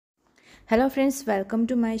Hello friends, welcome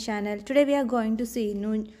to my channel. Today we are going to see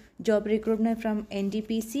new job recruitment from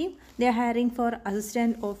NTPC. They are hiring for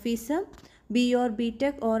assistant officer. B or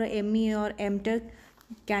BTech or ME or MTech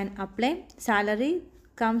can apply. Salary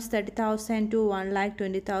comes 30,000 to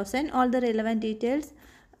 1,20,000. All the relevant details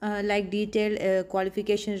like detailed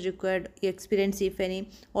qualifications required, experience if any,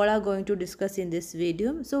 all are going to discuss in this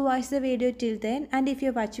video. So watch the video till then, and if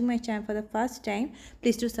you are watching my channel for the first time,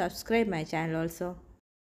 please do subscribe my channel also.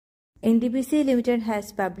 NTPC Limited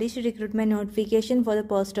has published recruitment notification for the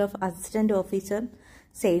post of Assistant Officer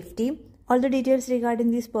Safety. All the details regarding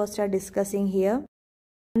this post are discussing here.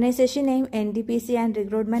 Organization name NTPC and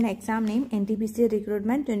recruitment exam name NTPC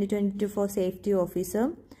Recruitment 2022 for Safety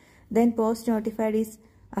Officer. Then post notified is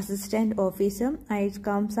Assistant Officer and it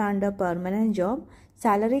comes under permanent job.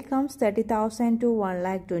 Salary comes 30,000 to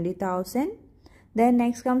 1,20,000. Then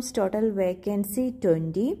next comes total vacancy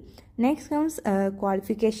 20. Next comes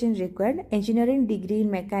qualification required, engineering degree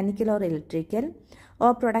in mechanical or electrical,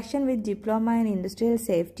 or production with diploma in industrial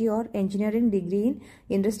safety, or engineering degree in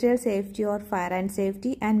industrial safety or fire and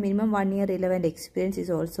safety, and minimum 1 year relevant experience is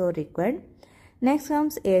also required. Next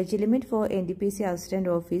comes age limit for NTPC assistant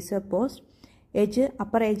officer post.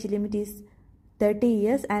 Upper age limit is 30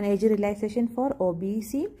 years and age relaxation for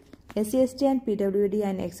OBC, SC, ST and PWD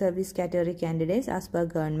and ex-service category candidates as per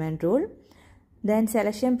government rule. Then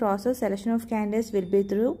selection process, selection of candidates will be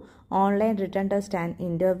through online written test and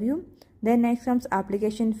interview. Then next comes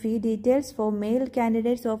application fee details for male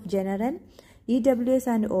candidates of general, EWS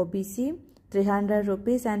and OBC 300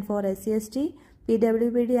 rupees, and for SC, ST,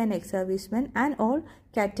 PWD and ex-servicemen and all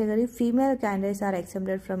category female candidates are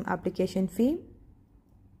exempted from application fee.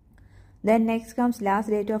 Then next comes last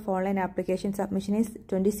date of online application submission is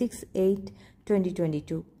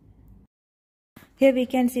 26/8/2022. Here we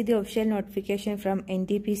can see the official notification from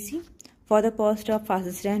NTPC for the post of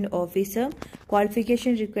assistant officer.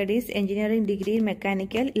 Qualification required is engineering degree in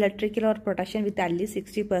mechanical, electrical or production with at least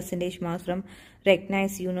 60% marks from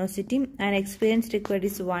recognized university, and experience required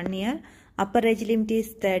is 1 year. Upper age limit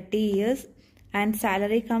is 30 years and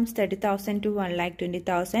salary comes 30,000 to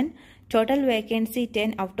 1,20,000. Total vacancy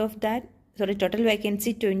 20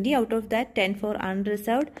 out of that 10 for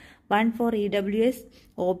unreserved, 1 for EWS,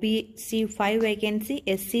 OBC 5 vacancy,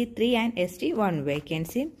 SC 3 and ST 1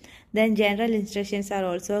 vacancy. Then general instructions are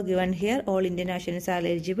also given here. All Indian nationals are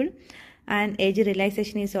eligible, and age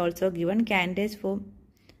relaxation is also given. Candidates for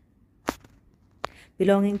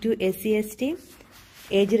belonging to SC, ST,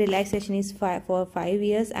 age relaxation is for 5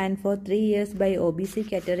 years and for 3 years by OBC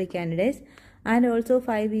category candidates, and also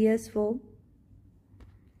 5 years for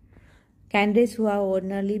candidates who are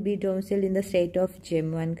ordinarily be domiciled in the state of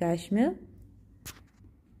Jammu and Kashmir.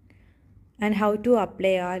 And how to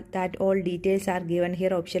apply all details are given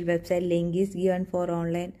here. Official website link is given for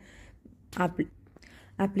online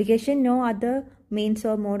application. No other means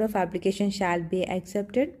or mode of application shall be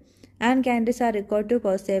accepted, and candidates are required to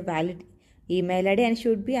possess a valid email ID and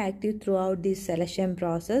should be active throughout this selection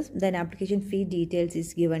process. Then application fee details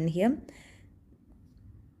is given here.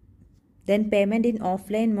 Then payment in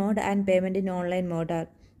offline mode and payment in online mode are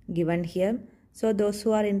given here. So those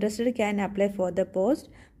who are interested can apply for the post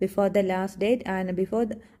before the last date, and before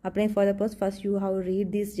applying for the post, first you have to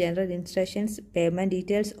read these general instructions, payment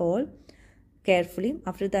details all carefully.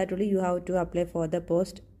 After that only you have to apply for the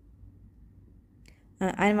post.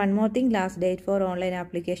 And one more thing, last date for online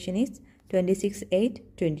application is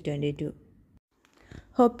 26/8/2022.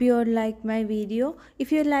 Hope you all like my video.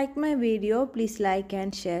 If you like my video, please like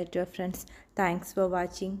and share to your friends. Thanks for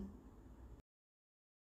watching.